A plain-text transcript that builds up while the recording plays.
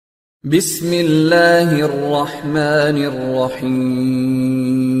بسم الله الرحمن الرحيم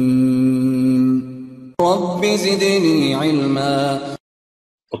رب زدني علما.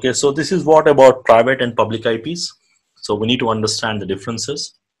 Okay, so this is what about private and public IPs. So we need to understand the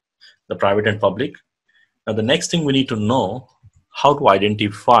differences, the private and public. Now the next thing we need to know how to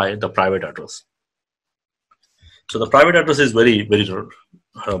identify the private address. So the private address is very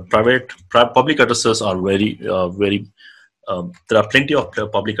public addresses are very there are plenty of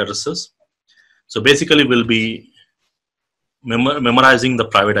public addresses. So basically we'll be memorizing the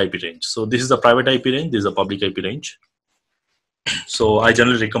private IP range. So this is the private IP range, this is a public IP range. So I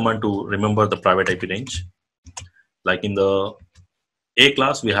generally recommend to remember the private IP range. Like in the A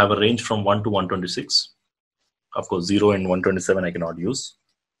class, we have a range from 1 to 126. Of course, 0 and 127 I cannot use.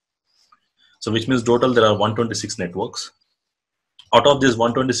 So which means total there are 126 networks. Out of these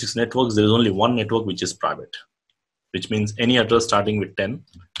 126 networks, there is only one network which is private, which means any address starting with 10.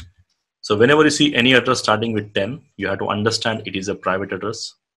 So whenever you see any address starting with 10, you have to understand it is a private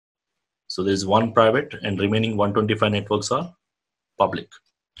address. So there is one private and remaining 125 networks are public,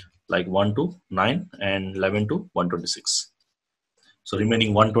 like 1 to 9 and 11 to 126. So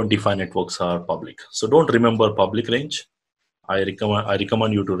remaining 125 networks are public. So don't remember public range. I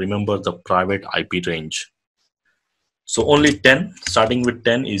recommend you to remember the private IP range. So only 10, starting with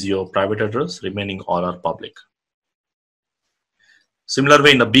 10 is your private address, remaining all are public. Similar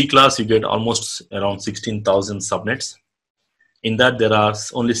way in the B class, you get almost around 16,000 subnets. In that there are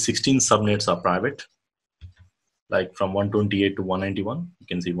only 16 subnets are private, like from 128 to 191. You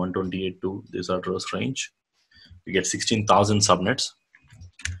can see 128 to this address range. You get 16,000 subnets.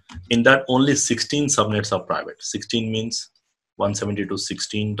 In that only 16 subnets are private. 16 means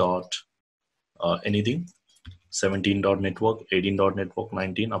 172.16 dot anything, 17 dot network, 18 dot network,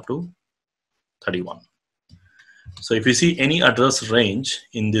 19 up to 31. So if you see any address range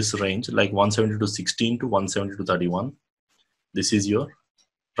in this range, like 172.16 to 172.31, this is your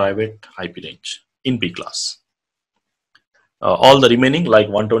private IP range in B class. All the remaining like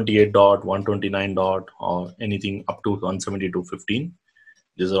 128 dot, 129 dot, or anything up to 172.15,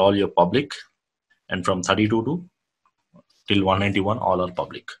 these are all your public, and from 32 to till 191 all are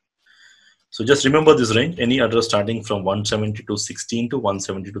public. So just remember this range, any address starting from 172.16 to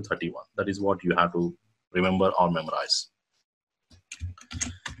 172.31. That is what you have to remember or memorize.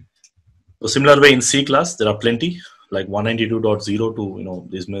 So similar way in C class, there are plenty, like 192.0 to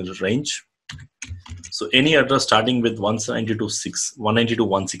this range. So any address starting with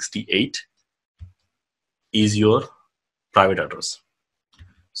 192.168 is your private address.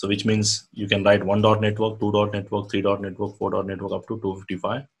 So which means you can write 1 dot network, 2 dot network, 3 dot network, 4 dot network up to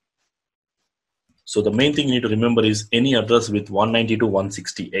 255. So the main thing you need to remember is any address with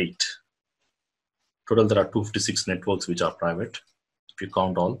 192.168. Total there are 256 networks which are private. If you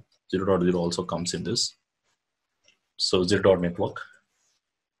count all, 0.0 also comes in this. So 0 dot network.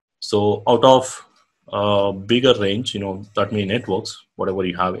 So out of bigger range, that many networks, whatever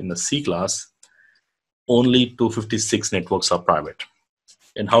you have in the C class, only 256 networks are private.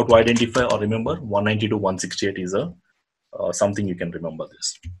 And how to identify or remember 192.168 is something you can remember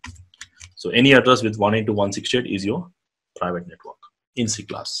this. So any address with 192.168 is your private network in C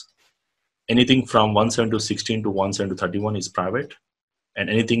class. Anything from 172.16 to 172.31 is private, and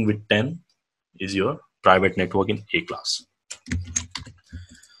anything with 10 is your private network in A class.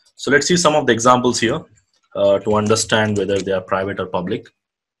 So let's see some of the examples here to understand whether they are private or public.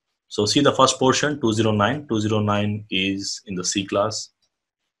 So see the first portion, 209. 209 is in the C class.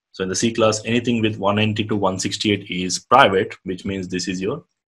 So in the C class, anything with 192.168 is private, which means this is your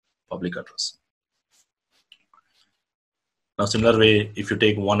public address. Now similar way, if you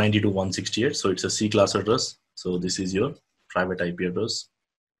take 192.168, so it's a C class address. So this is your private IP address,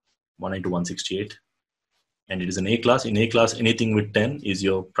 192.168. And it is an A class. In A class, anything with 10 is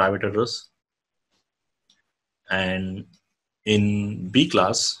your private address. And in B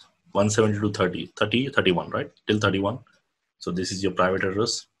class, 172.30, 31, right? Till 31. So this is your private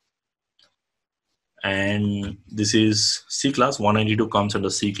address. And this is C class, 192 comes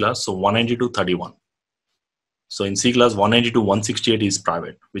under C class, so 192.31. So in C class, 192.168 is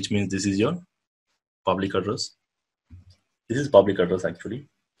private, which means this is your public address. This is public address actually,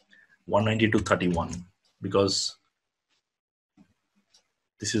 192.31, because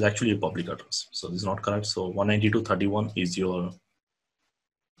this is actually a public address. So this is not correct. So 192.31 is your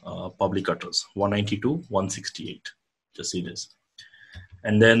public address, 192.168. Just see this.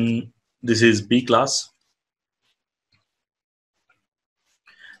 And then this is B class.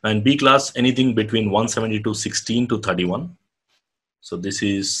 And B class, anything between 172.16 to 31. So this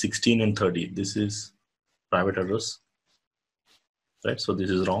is 16 and 30. This is private address, right? So this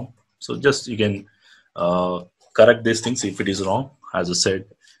is wrong. So just you can correct these things if it is wrong. As I said,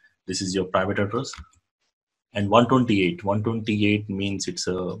 this is your private address. And 128 means it's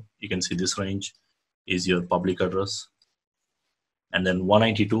a, you can see this range is your public address. And then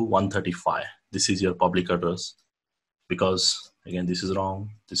 192, 135, this is your public address, because again this is wrong,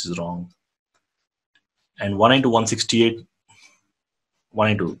 this is wrong. And 192, 168,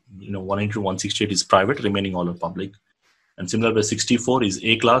 192, 192, 168 is private, remaining all are public. And similar way, 64 is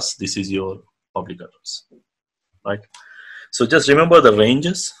A class, this is your public address, right? So just remember the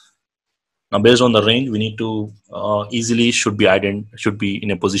ranges. Now based on the range, we need to easily should be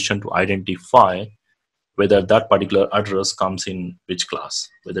in a position to identify whether that particular address comes in which class,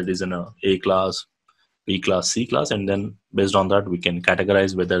 whether it is in A class, B class, C class, and then based on that we can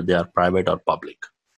categorize whether they are private or public.